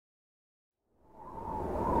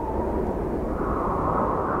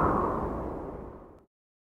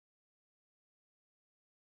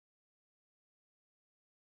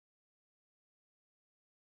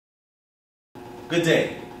Good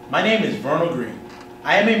day. My name is Vernal Green.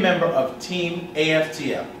 I am a member of Team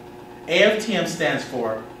AFTM. AFTM stands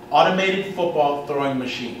for Automated Football Throwing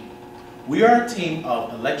Machine. We are a team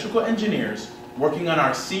of electrical engineers working on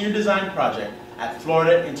our senior design project at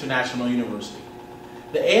Florida International University.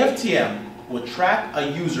 The AFTM will track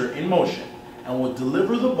a user in motion and will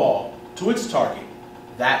deliver the ball to its target,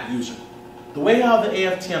 that user. The way how the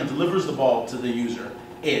AFTM delivers the ball to the user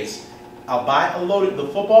is the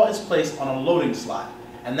football is placed on a loading slot,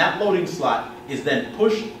 and that loading slot is then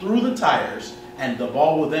pushed through the tires, and the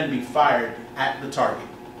ball will then be fired at the target.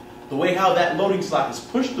 The way how that loading slot is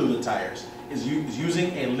pushed through the tires is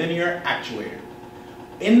using a linear actuator.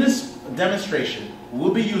 In this demonstration,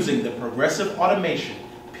 we'll be using the Progressive Automation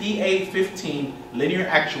PA15 linear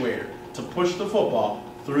actuator to push the football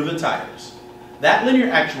through the tires. That linear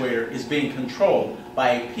actuator is being controlled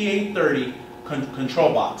by a PA30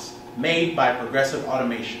 control box made by Progressive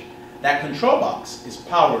Automation. That control box is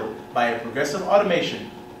powered by a Progressive Automation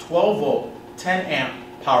 12-volt,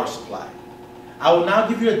 10-amp power supply. I will now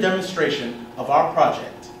give you a demonstration of our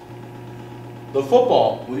project. The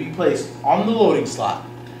football will be placed on the loading slot.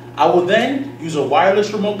 I will then use a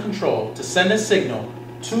wireless remote control to send a signal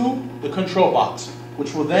to the control box,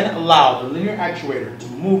 which will then allow the linear actuator to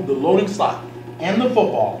move the loading slot and the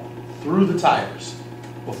football through the tires.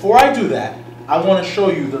 Before I do that, I want to show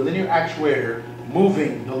you the linear actuator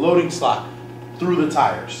moving the loading slot through the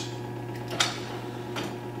tires.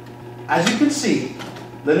 As you can see,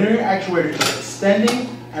 the linear actuator is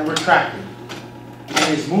extending and retracting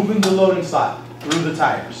and is moving the loading slot through the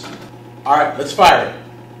tires. Alright, let's fire it.